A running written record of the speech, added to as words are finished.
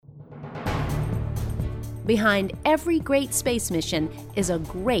Behind every great space mission is a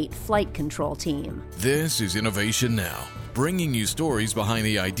great flight control team. This is Innovation Now, bringing you stories behind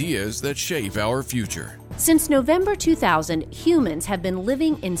the ideas that shape our future. Since November 2000, humans have been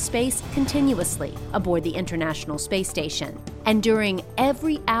living in space continuously aboard the International Space Station. And during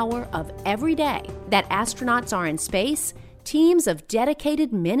every hour of every day that astronauts are in space, teams of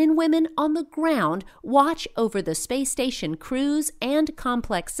dedicated men and women on the ground watch over the space station crews and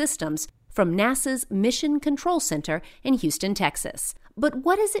complex systems from NASA's Mission Control Center in Houston, Texas. But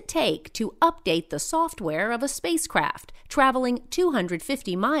what does it take to update the software of a spacecraft traveling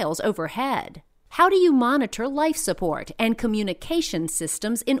 250 miles overhead? How do you monitor life support and communication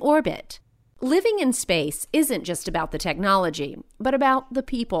systems in orbit? Living in space isn't just about the technology, but about the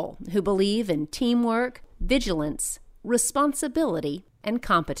people who believe in teamwork, vigilance, responsibility, and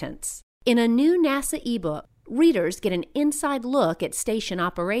competence. In a new NASA ebook, readers get an inside look at station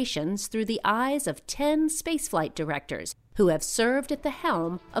operations through the eyes of 10 spaceflight directors who have served at the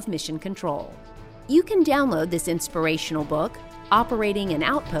helm of mission control. You can download this inspirational book, Operating an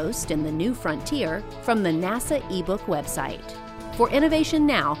Outpost in the New Frontier, from the NASA ebook website. For Innovation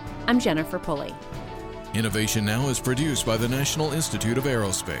Now, I'm Jennifer Pulley. Innovation Now is produced by the National Institute of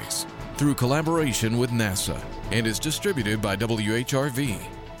Aerospace through collaboration with NASA and is distributed by WHRV.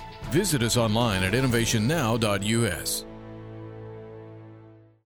 Visit us online at innovationnow.us.